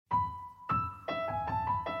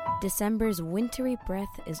December's wintry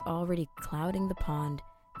breath is already clouding the pond,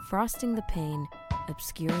 frosting the pane,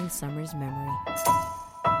 obscuring summer's memory.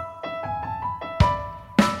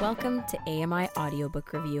 Welcome to AMI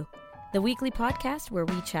Audiobook Review, the weekly podcast where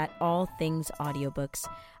we chat all things audiobooks.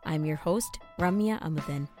 I'm your host, Ramya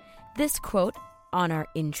Amudan. This quote on our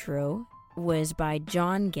intro was by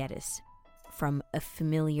John Geddes from A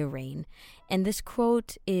Familiar Rain, and this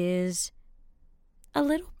quote is a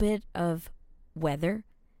little bit of weather,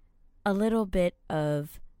 a little bit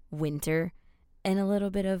of winter, and a little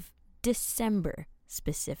bit of December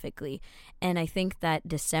specifically. And I think that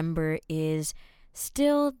December is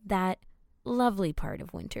still that lovely part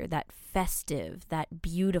of winter, that festive, that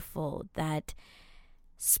beautiful, that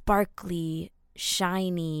sparkly,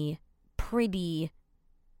 shiny, pretty,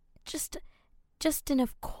 just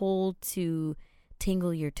enough cold to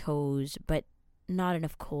tingle your toes, but not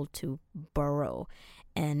enough cold to burrow.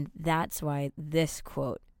 And that's why this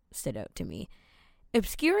quote stood out to me.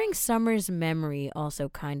 Obscuring summer's memory also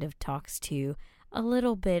kind of talks to a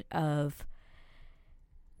little bit of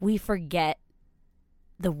we forget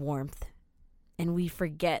the warmth and we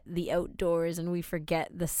forget the outdoors and we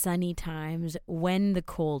forget the sunny times when the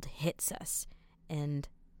cold hits us. And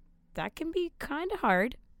that can be kind of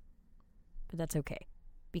hard, but that's okay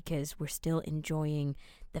because we're still enjoying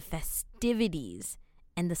the festivities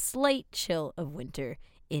and the slight chill of winter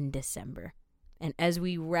in December. And as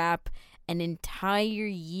we wrap an entire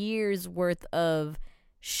year's worth of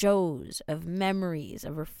shows, of memories,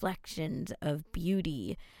 of reflections, of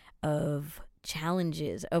beauty, of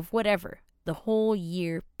challenges, of whatever, the whole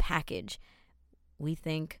year package, we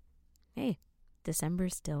think, hey,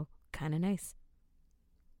 December's still kind of nice.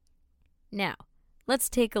 Now, let's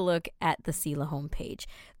take a look at the CELA homepage.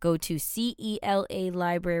 Go to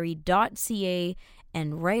celalibrary.ca,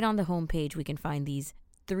 and right on the homepage we can find these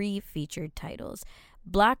 3 featured titles.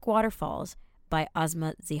 Black Waterfalls by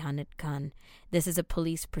Asma Zihanat Khan. This is a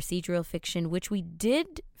police procedural fiction which we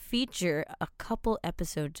did feature a couple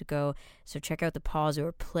episodes ago, so check out the pause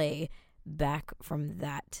or play back from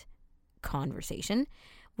that conversation.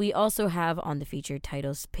 We also have on the featured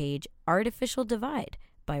titles page Artificial Divide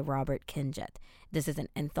by Robert Kinjet. This is an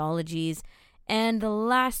anthologies, and the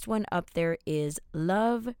last one up there is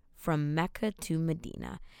Love from Mecca to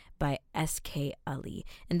Medina by S.K. Ali.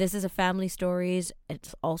 And this is a family stories.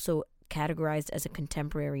 It's also categorized as a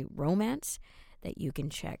contemporary romance that you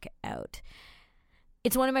can check out.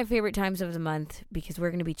 It's one of my favorite times of the month because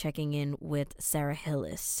we're going to be checking in with Sarah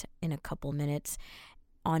Hillis in a couple minutes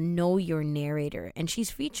on Know Your Narrator. And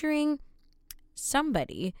she's featuring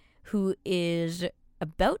somebody who is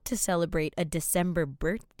about to celebrate a December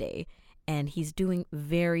birthday, and he's doing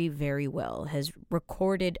very, very well. Has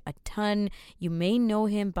recorded a ton. You may know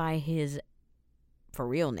him by his for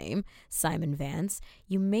real name, Simon Vance.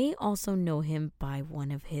 You may also know him by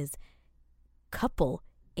one of his couple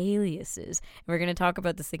aliases. We're going to talk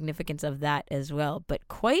about the significance of that as well, but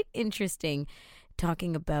quite interesting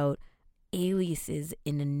talking about aliases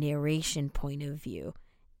in a narration point of view.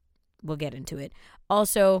 We'll get into it.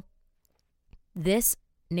 Also, this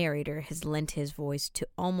narrator has lent his voice to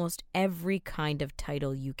almost every kind of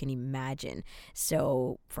title you can imagine.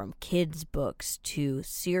 So from kids' books to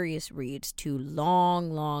serious reads to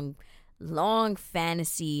long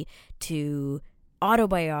fantasy to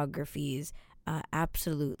autobiographies,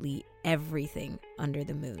 absolutely everything under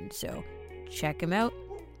the moon. So check him out.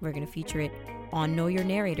 We're going to feature it on Know Your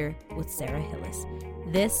Narrator with Sarah Hillis.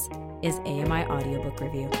 This is AMI Audiobook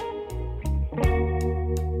Review.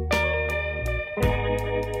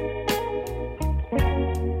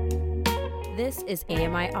 This is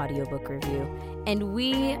AMI Audiobook Review, and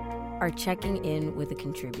we are checking in with a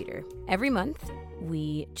contributor. Every month,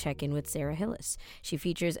 we check in with Sarah Hillis. She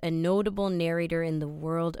features a notable narrator in the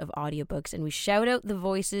world of audiobooks, and we shout out the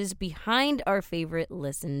voices behind our favorite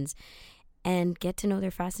listens and get to know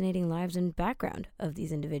their fascinating lives and background of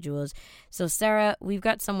these individuals. So, Sarah, we've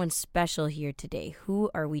got someone special here today.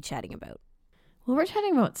 Who are we chatting about? Well, we're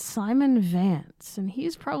chatting about Simon Vance, and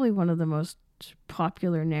he's probably one of the most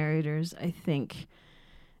popular narrators, I think,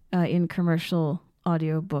 in commercial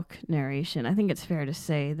audiobook narration. I think it's fair to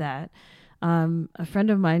say that a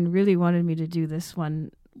friend of mine really wanted me to do this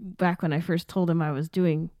one back when I first told him I was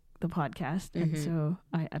doing the podcast. And so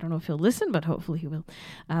I don't know if he'll listen, but hopefully he will.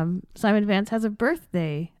 Simon Vance has a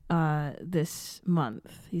birthday this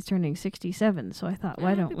month. He's turning 67. So I thought,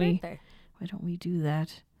 why don't we do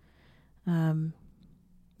that? Why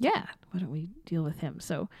don't we deal with him?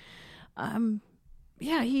 So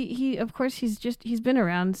he of course he's been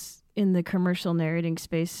around in the commercial narrating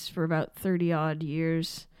space for about 30 odd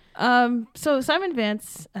years. So Simon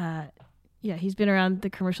Vance he's been around the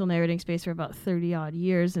commercial narrating space for about 30 odd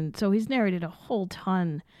years. And so he's narrated a whole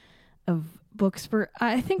ton of books for,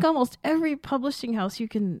 I think, almost every publishing house you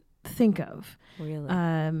can think of. Really?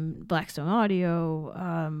 Blackstone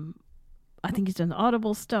Audio. I think he's done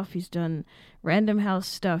Audible stuff. He's done Random House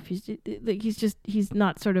stuff. He's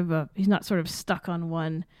not sort of stuck on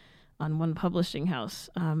one publishing house.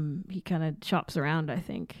 He kind of shops around, I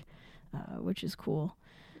think, which is cool.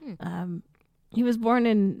 He was born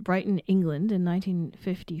in Brighton, England in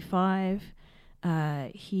 1955.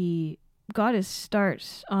 He got his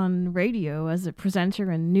start on radio as a presenter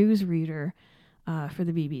and newsreader for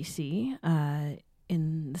the BBC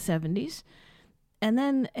in the 70s. And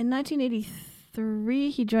then in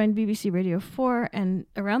 1983, he joined BBC Radio 4, and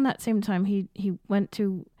around that same time, he went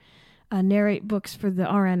to narrate books for the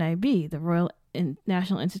RNIB, the Royal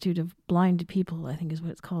National Institute of Blind People, I think is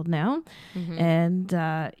what it's called now. Mm-hmm. And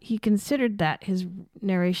he considered that his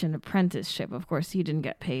narration apprenticeship. Of course, he didn't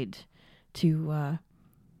get paid to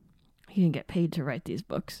write these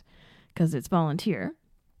books because it's volunteer.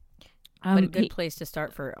 But a good place to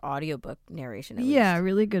start for audiobook narration, at least.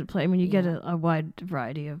 Really good place. I mean, you get a wide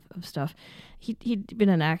variety of stuff. He'd been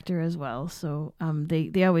an actor as well, so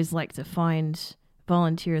they always like to find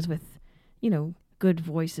volunteers with, good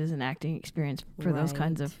voices and acting experience for those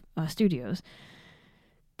kinds of studios.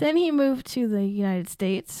 Then he moved to the United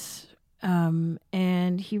States,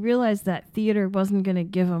 and he realized that theater wasn't going to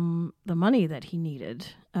give him the money that he needed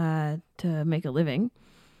to make a living.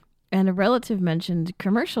 And a relative mentioned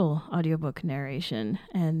commercial audiobook narration,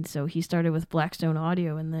 and so he started with Blackstone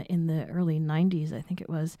Audio in the early 90s, I think it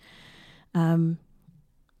was. And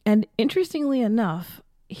interestingly enough,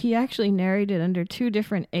 he actually narrated under 2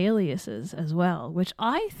 different aliases as well, which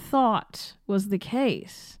I thought was the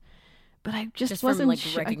case, but I just wasn't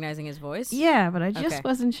sure. Recognizing his voice? Yeah, but I just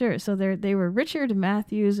wasn't sure. So they were Richard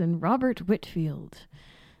Matthews and Robert Whitfield.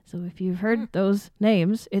 So if you've heard those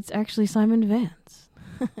names, it's actually Simon Vance.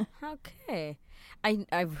 Okay. I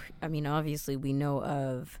mean, obviously we know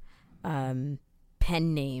of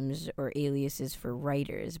pen names or aliases for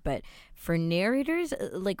writers, but for narrators,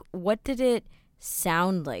 what did it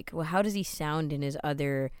sound like? Well, how does he sound in his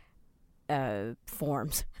other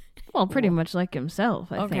forms? Well, pretty much like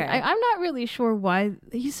himself, I think. I'm not really sure why.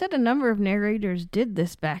 He said a number of narrators did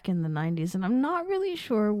this back in the 90s, and I'm not really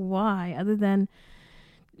sure why, other than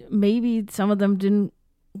maybe some of them didn't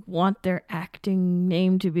want their acting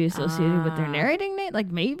name to be associated with their narrating name,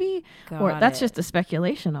 maybe, that's just a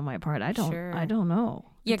speculation on my part. I don't know.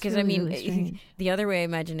 Yeah, because really the other way I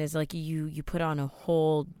imagine is you put on a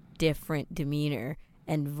whole different demeanor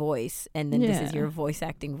and voice, and then this is your voice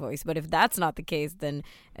acting voice. But if that's not the case, then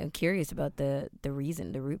I'm curious about the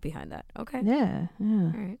reason, the root behind that. Okay. Yeah.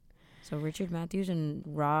 All right. So Richard Matthews and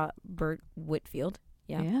Robert Whitfield.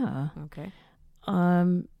 Yeah. Okay.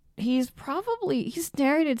 He's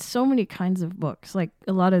narrated so many kinds of books, like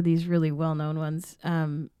a lot of these really well-known ones,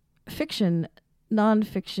 fiction,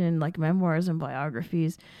 non-fiction, like memoirs and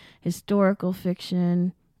biographies, historical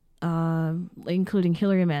fiction, including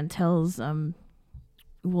Hilary Mantel's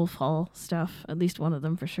Wolf Hall stuff, at least one of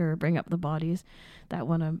them for sure, Bring Up the Bodies, that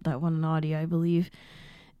one an Audie, I believe.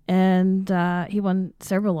 And he won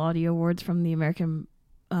several Audie awards from the American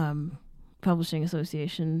Publishing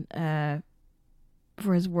Association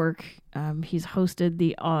for his work. He's hosted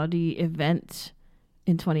the Audie event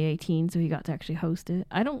in 2018, so he got to actually host it.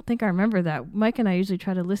 I don't think I remember that. Mike and I usually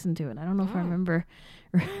try to listen to it. I don't know if I remember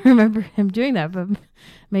him doing that, but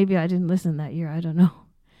maybe I didn't listen that year. I don't know.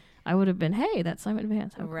 I would have been, hey, that's Simon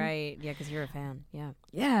Vance. Right. Yeah, because you're a fan. Yeah.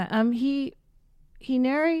 Yeah. He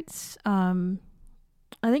narrates. I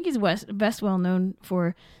think he's best well known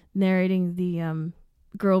for narrating the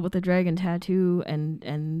Girl with the Dragon Tattoo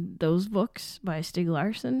and those books by Stieg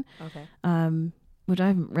Larsson. Okay. Which I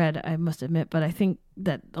haven't read, I must admit, but I think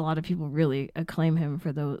that a lot of people really acclaim him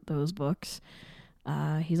for those books.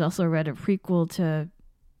 He's also read a prequel to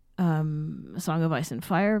A Song of Ice and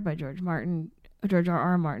Fire by George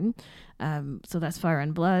R.R. Martin. So that's Fire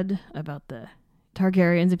and Blood, about the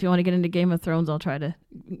Targaryens. If you want to get into Game of Thrones, I'll try to,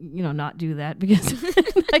 not do that because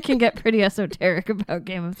I can get pretty esoteric about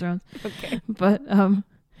Game of Thrones. Okay. But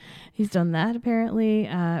he's done that apparently,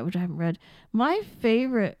 which I haven't read. My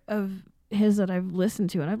favorite of his that I've listened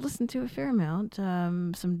to, and I've listened to a fair amount,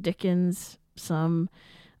 some Dickens, some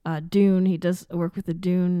Dune. He does work with the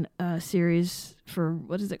Dune series for,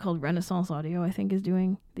 what is it called? Renaissance Audio, I think, is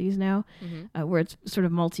doing these now, where it's sort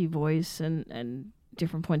of multi-voice and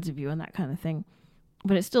different points of view and that kind of thing.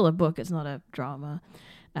 But it's still a book. It's not a drama.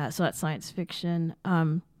 So that's science fiction. But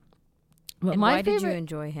and my why favorite, did you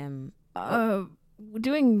enjoy him?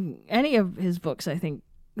 Doing any of his books, I think,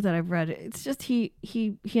 that I've read, it's just he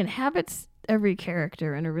inhabits every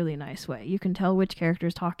character in a really nice way. You can tell which character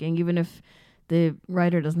is talking, even if the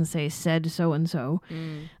writer doesn't say said so and so.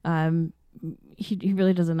 He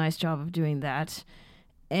really does a nice job of doing that,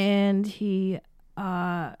 and he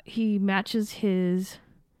matches his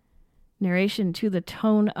narration to the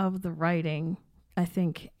tone of the writing. I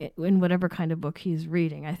think in whatever kind of book he's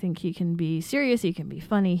reading, I think he can be serious, he can be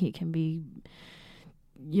funny, he can be,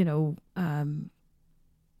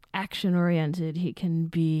 action oriented, he can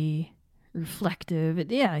be reflective.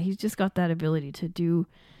 He's just got that ability to do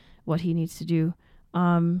what he needs to do.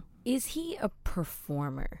 Is he a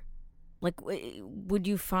performer? Like, would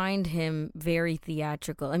you find him very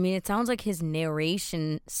theatrical? I mean, it sounds like his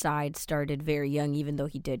narration side started very young, even though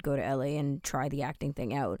he did go to LA and try the acting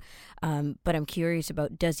thing out. But I'm curious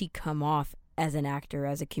about, does he come off as an actor,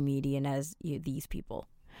 as a comedian, as these people?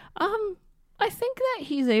 I think that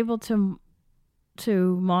he's able to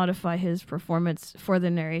modify his performance for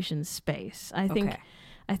the narration space. I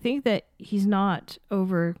think that he's not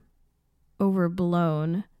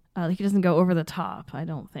overblown. He doesn't go over the top, I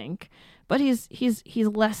don't think. But he's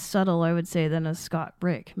less subtle, I would say, than a Scott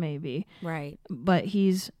Brick, maybe. Right. But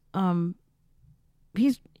he's like,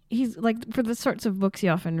 for the sorts of books he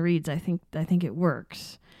often reads, I think it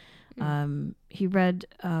works. He read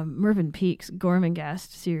Mervyn Peake's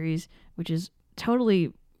Gormenghast series, which is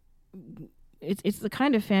totally, it's the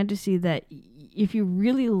kind of fantasy that if you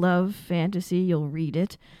really love fantasy, you'll read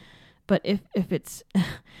it. But if it's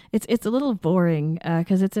it's a little boring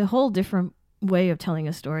because it's a whole different way of telling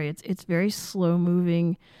a story. It's very slow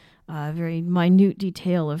moving, very minute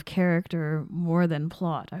detail of character more than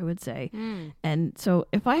plot, I would say. And so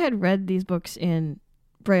if I had read these books in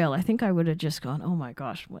Braille, I think I would have just gone, oh my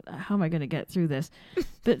gosh, how am I going to get through this?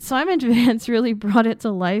 But Simon Vance really brought it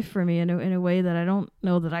to life for me in a way that I don't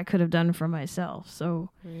know that I could have done for myself. So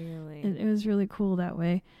really, it was really cool that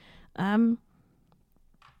way.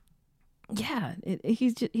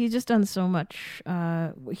 He's just done so much.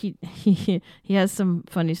 He has some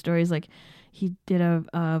funny stories. Like, he did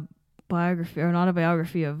a biography or an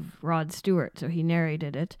autobiography of Rod Stewart, so he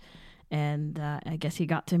narrated it. And I guess he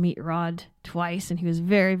got to meet Rod twice, and he was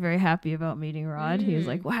very, very happy about meeting Rod. He was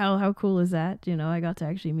like, wow, how cool is that? I got to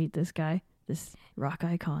actually meet this guy, this rock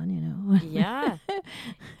icon, Yeah.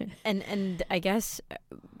 And I guess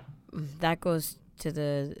that goes to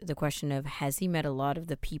the question of, has he met a lot of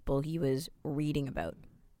the people he was reading about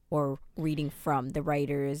or reading from, the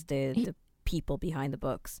writers, the people behind the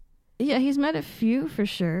books? Yeah, he's met a few for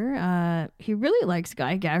sure. He really likes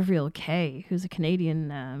Guy Gavriel Kay, who's a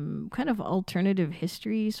Canadian kind of alternative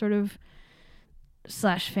history sort of /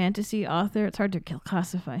 fantasy author. It's hard to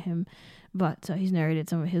classify him, but he's narrated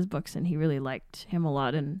some of his books, and he really liked him a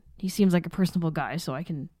lot. And he seems like a personable guy, so I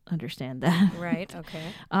can understand that. Right. Okay.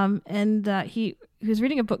 And he was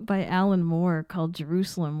reading a book by Alan Moore called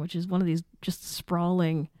Jerusalem, which is one of these just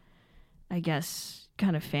sprawling, I guess,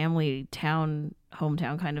 kind of family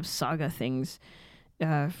hometown kind of saga things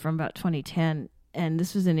from about 2010. And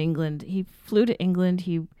this was in England. He flew to England.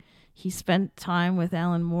 He spent time with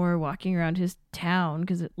Alan Moore walking around his town,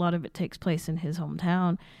 because a lot of it takes place in his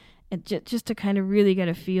hometown, and just to kind of really get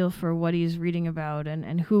a feel for what he's reading about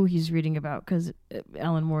and who he's reading about, because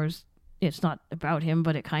Alan Moore's, it's not about him,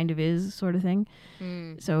 but it kind of is, sort of thing.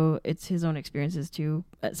 So it's his own experiences too.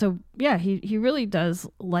 So yeah, he really does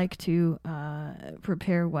like to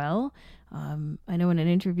prepare well. I know in an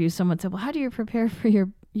interview someone said, well, how do you prepare for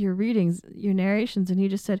your readings, your narrations? And he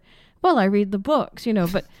just said, well, I read the books,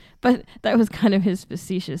 but that was kind of his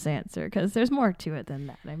facetious answer, because there's more to it than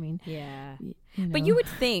that. I mean, yeah. But you would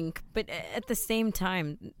think, but at the same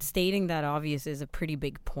time, stating that obvious is a pretty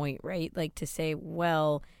big point, right? Like, to say,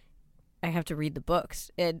 well, I have to read the books.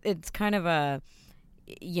 It's kind of a,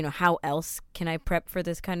 how else can I prep for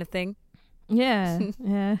this kind of thing? Yeah,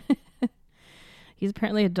 yeah. He's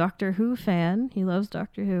apparently a Doctor Who fan. He loves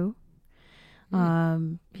Doctor Who.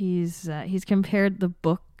 He's compared the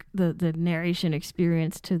book, the narration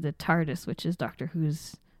experience, to the TARDIS, which is Doctor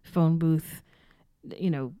Who's phone booth,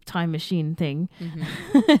 time machine thing.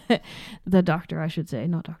 Mm-hmm. The Doctor, I should say,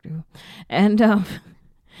 not Doctor Who. And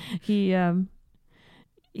he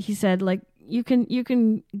said, like, you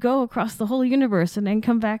can go across the whole universe and then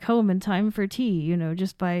come back home in time for tea,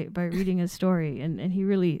 just by reading a story. And he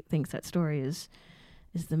really thinks that story is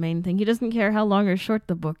the main thing. He doesn't care how long or short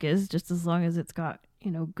the book is, just as long as it's got,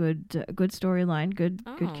 good storyline, good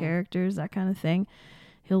characters, that kind of thing.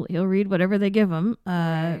 He'll read whatever they give him,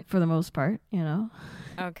 right, for the most part,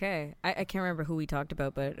 Okay. I can't remember who we talked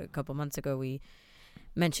about, but a couple months ago we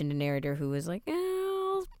mentioned a narrator who was like,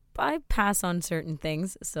 I'll I pass on certain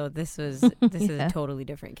things. So this is a totally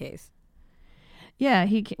different case. Yeah,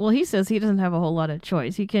 he says he doesn't have a whole lot of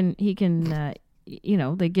choice. He can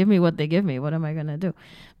they give me what they give me. What am I going to do?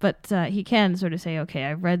 But he can sort of say, okay,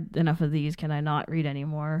 I've read enough of these. Can I not read any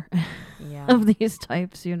more of these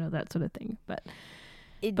types? That sort of thing. But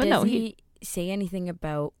does he say anything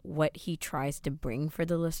about what he tries to bring for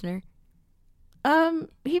the listener?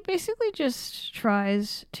 He basically just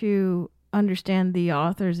tries to understand the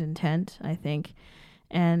author's intent, I think,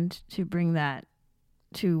 and to bring that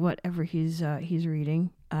to whatever he's reading.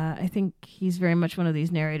 I think he's very much one of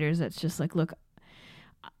these narrators that's just like, look,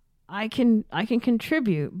 I can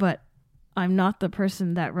contribute, but I'm not the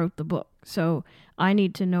person that wrote the book. So I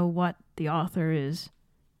need to know what the author is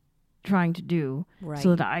trying to do,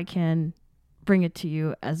 so that I can bring it to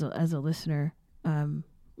you as a listener,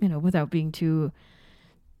 without being too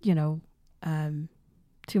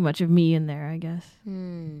much of me in there, I guess.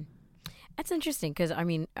 That's interesting because,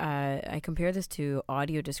 I compare this to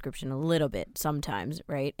audio description a little bit sometimes,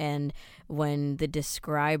 right? And when the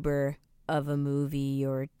describer of a movie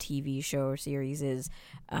or TV show or series is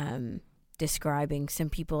describing, some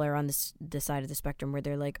people are on the side of the spectrum where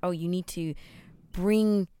they're like, oh, you need to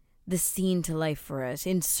bring the scene to life for us.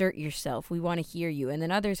 Insert yourself. We want to hear you. And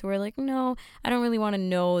then others who are like, no, I don't really want to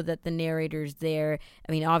know that the narrator's there.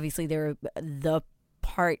 I mean, obviously they're the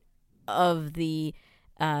part of the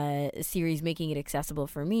series making it accessible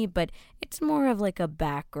for me, but it's more of like a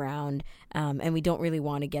background, and we don't really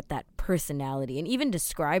want to get that personality. And even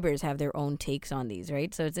describers have their own takes on these,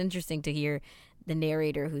 right? So it's interesting to hear the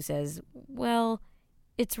narrator who says, well,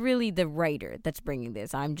 it's really the writer that's bringing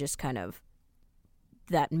this. I'm just kind of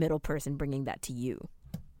that middle person bringing that to you.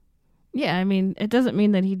 Yeah, I mean, it doesn't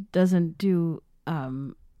mean that he doesn't do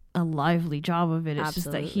a lively job of it. It's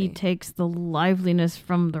Absolutely. Just that he takes the liveliness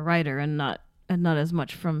from the writer and not as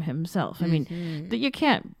much from himself. I mean, that you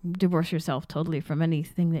can't divorce yourself totally from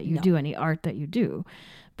anything that you do, any art that you do.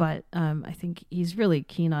 But I think he's really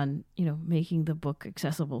keen on, making the book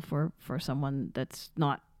accessible for someone that's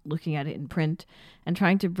not looking at it in print and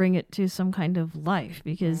trying to bring it to some kind of life.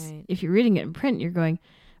 Because if you're reading it in print, you're going,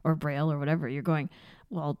 or Braille or whatever, you're going,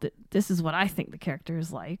 well, this is what I think the character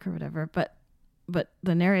is like or whatever. But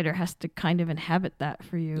the narrator has to kind of inhabit that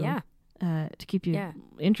for you, to keep you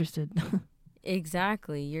interested.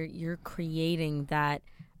 Exactly. You're creating that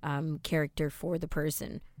character for the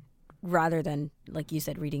person, rather than, like you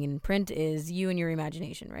said, reading in print is you and your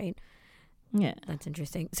imagination, right? Yeah. That's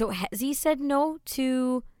interesting. So has he said no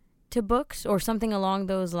to books or something along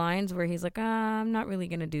those lines where he's like, I'm not really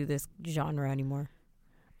going to do this genre anymore?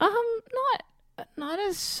 Not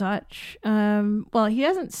as such. Well, he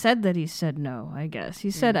hasn't said that he said no, I guess.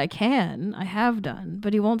 He said, I have done,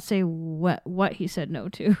 but he won't say what he said no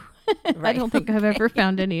to. I don't think I've ever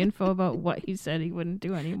found any info about what he said he wouldn't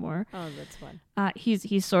do anymore. Oh, that's fun.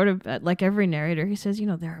 He's sort of like every narrator. He says,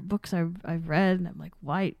 there are books I've read, and I'm like,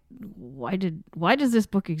 why does this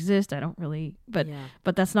book exist? I don't really, but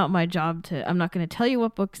that's not my job I'm not going to tell you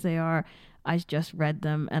what books they are. I just read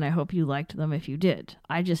them, and I hope you liked them if you did.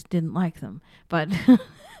 I just didn't like them. But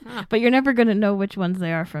but you're never going to know which ones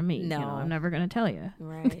they are from me. No. I'm never going to tell you.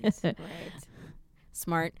 Right.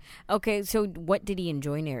 Smart. Okay, so what did he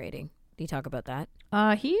enjoy narrating? Did he talk about that?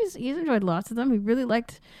 He's enjoyed lots of them. He really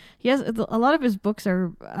liked. He has a lot of his books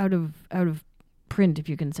are out of print, if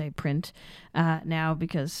you can say print, now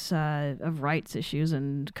because of rights issues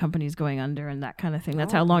and companies going under and that kind of thing.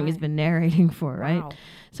 That's how long he's been narrating for, right? Wow.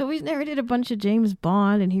 So he's narrated a bunch of James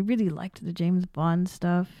Bond, and he really liked the James Bond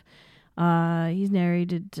stuff. He's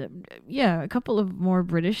narrated, a couple of more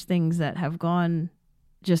British things that have gone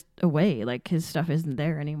just away. Like his stuff isn't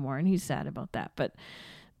there anymore, and he's sad about that. But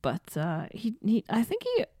he I think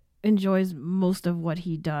he enjoys most of what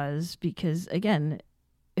he does because, again,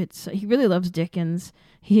 he really loves Dickens.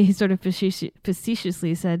 He sort of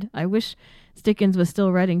facetiously said, I wish Dickens was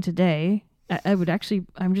still writing today.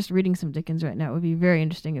 I'm just reading some Dickens right now. It would be very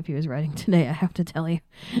interesting if he was writing today, I have to tell you.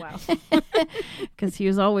 Wow. Because he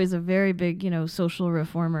was always a very big, social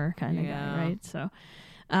reformer kind of guy, right? So,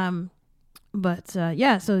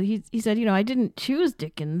 so he said, I didn't choose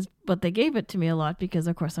Dickens, but they gave it to me a lot because,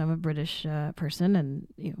 of course, I'm a British person,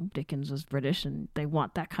 and Dickens was British, and they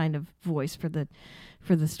want that kind of voice for the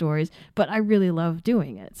stories. But I really love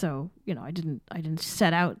doing it, so I didn't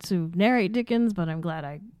set out to narrate Dickens, but I'm glad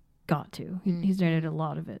I got to. He's narrated a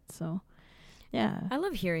lot of it, so yeah. I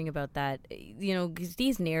love hearing about that. Because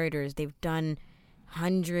these narrators, they've done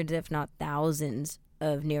hundreds, if not thousands,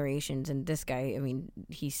 of narrations, and this guy,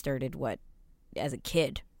 he started as a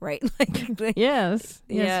kid, right? like Yes.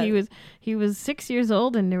 yeah. He was 6 years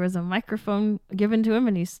old, and there was a microphone given to him,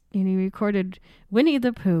 and he recorded Winnie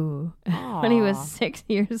the Pooh when he was Aw. 6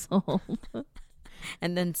 years old.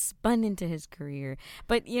 And then spun into his career.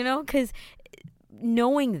 But, because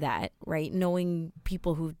knowing that, right, knowing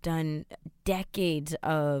people who've done decades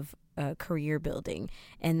of career building,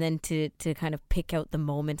 and then to kind of pick out the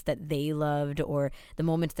moments that they loved or the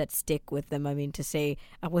moments that stick with them. I mean, to say,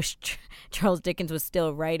 I wish Charles Dickens was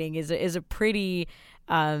still writing is a pretty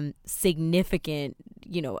significant,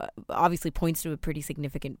 obviously points to a pretty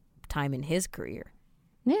significant time in his career.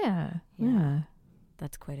 Yeah.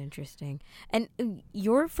 That's quite interesting. And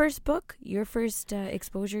your first book, your first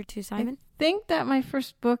exposure to Simon? I think that my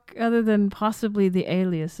first book, other than possibly The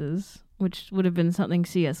Aliases, which would have been something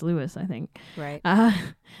C.S. Lewis, I think. Right.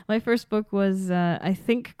 My first book was, I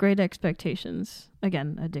think, Great Expectations.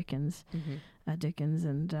 Again, Dickens. Mm-hmm. Dickens,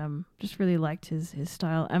 and just really liked his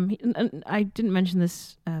style. And I didn't mention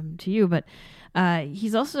this to you, but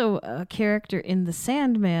he's also a character in the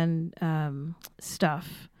Sandman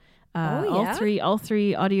stuff. Oh, yeah? All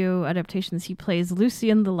three audio adaptations. He plays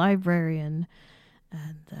Lucian the librarian,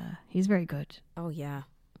 and he's very good. Oh, yeah.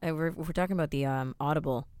 We're talking about the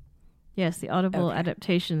Audible. Yes, the Audible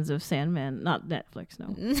adaptations of Sandman, not Netflix.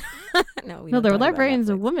 No, no, the librarian's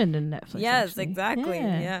a woman in Netflix. Yes, actually. exactly.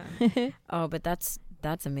 Yeah. Oh, but that's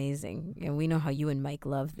amazing, and we know how you and Mike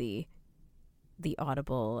love the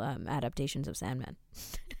Audible adaptations of Sandman.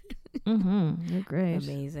 They're great.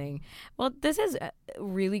 Amazing. Well, this is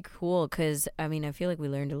really cool because, I mean, I feel like we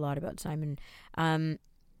learned a lot about Simon.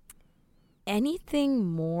 Anything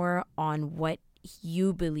more on what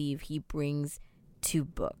you believe he brings to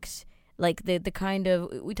books? Like the kind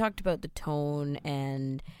of, we talked about the tone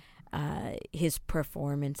and his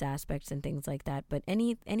performance aspects and things like that, but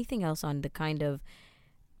anything else on the kind of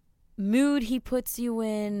mood he puts you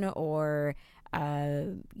in, or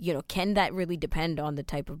can that really depend on the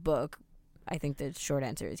type of book? I think the short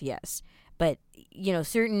answer is yes. But,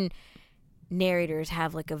 certain narrators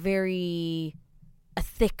have like a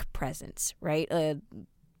thick presence, right?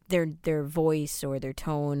 Their voice or their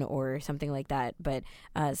tone or something like that. But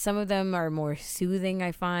some of them are more soothing,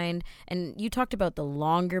 I find. And you talked about the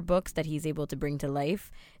longer books that he's able to bring to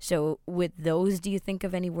life. So with those, do you think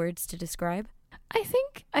of any words to describe? I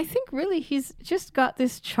think really he's just got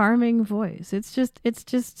this charming voice. It's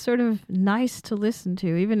just sort of nice to listen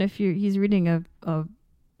to, even if he's reading a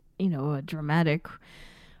dramatic,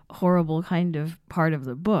 horrible kind of part of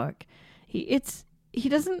the book. He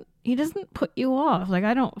doesn't put you off. Like,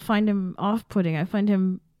 I don't find him off-putting. I find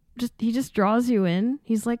him he just draws you in.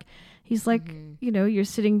 He's like you're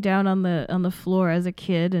sitting down on the floor as a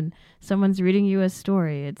kid and someone's reading you a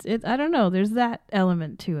story. It's I don't know, there's that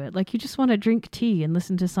element to it. Like, you just want to drink tea and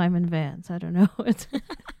listen to Simon Vance. I don't know. It's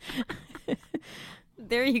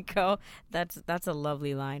There you go. That's a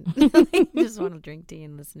lovely line. You just want to drink tea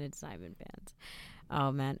and listen to Simon Vance.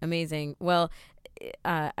 Oh man, amazing. Well,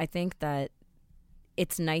 I think that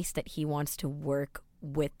it's nice that he wants to work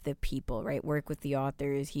with the people, right? Work with the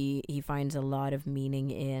authors. He finds a lot of meaning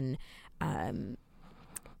in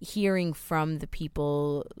hearing from the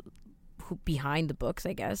people behind the books,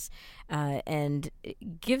 I guess, and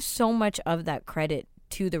gives so much of that credit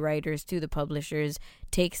to the writers, to the publishers,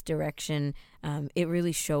 takes direction. It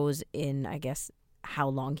really shows in, I guess, how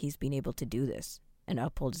long he's been able to do this and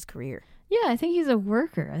uphold his career. Yeah, I think he's a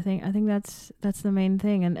worker. I think that's the main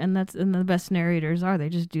thing, and the best narrators are. They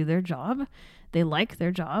just do their job. They like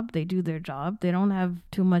their job. They do their job. They don't have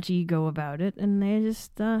too much ego about it, and they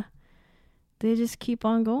just keep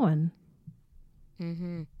on going.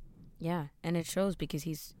 Mm-hmm. Yeah, and it shows because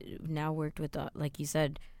he's now worked with, like you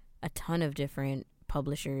said, a ton of different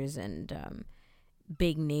publishers and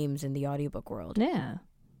big names in the audiobook world. Yeah.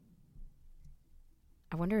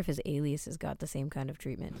 I wonder if his aliases got the same kind of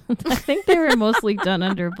treatment. I think they were mostly done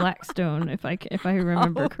under Blackstone, if I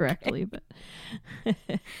remember correctly. But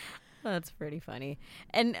that's pretty funny,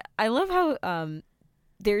 and I love how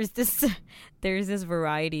there's this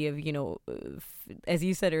variety of, as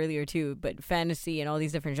you said earlier too, but fantasy and all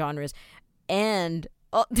these different genres, and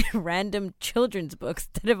random children's books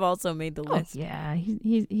that have also made the list. Yeah,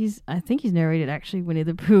 he's I think he's narrated actually Winnie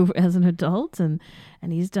the Pooh as an adult, and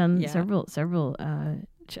he's done several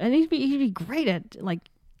and he'd be great at, like,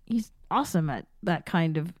 he's awesome at that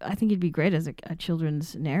kind of. I think he'd be great as a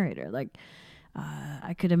children's narrator. Like,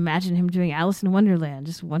 I could imagine him doing Alice in Wonderland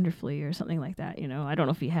just wonderfully, or something like that. I don't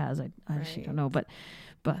know if he has. I actually don't know, but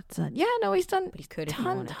yeah, no, he's done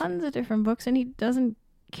tons of different books, and he doesn't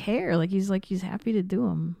care. He's happy to do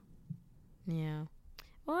them. Yeah.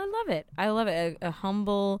 Well, I love it. A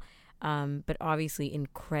humble but obviously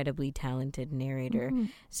incredibly talented narrator.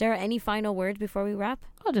 Sarah, any final words before we wrap?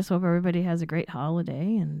 I just hope everybody has a great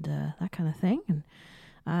holiday and that kind of thing. And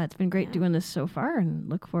it's been great doing this so far, and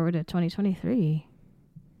look forward to 2023.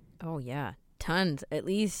 Oh, yeah. Tons. At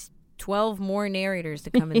least 12 more narrators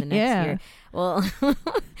to come in the next year. Well,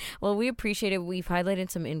 we appreciate it. We've highlighted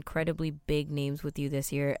some incredibly big names with you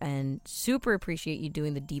this year, and super appreciate you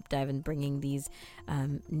doing the deep dive and bringing these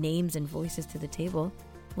names and voices to the table.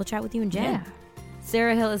 We'll chat with you in Jan. Yeah.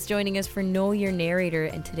 Sarah Hill is joining us for Know Your Narrator,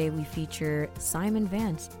 and today we feature Simon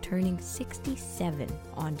Vance, turning 67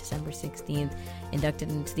 on December 16th,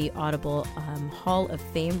 inducted into the Audible Hall of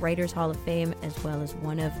Fame, Writers Hall of Fame, as well as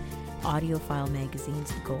one of Audiophile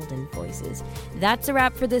Magazine's Golden Voices. That's a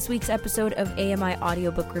wrap for this week's episode of AMI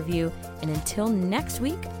Audiobook Review, and until next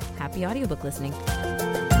week, happy audiobook listening.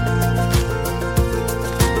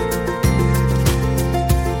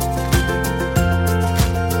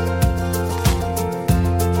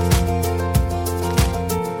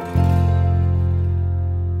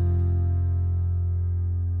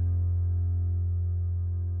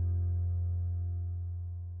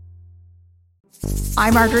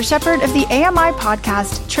 I'm Margaret Shepard of the AMI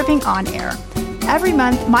podcast, Tripping on Air. Every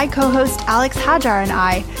month, my co-host Alex Hajar and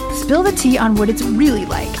I spill the tea on what it's really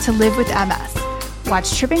like to live with MS.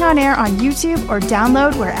 Watch Tripping on Air on YouTube or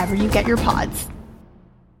download wherever you get your pods.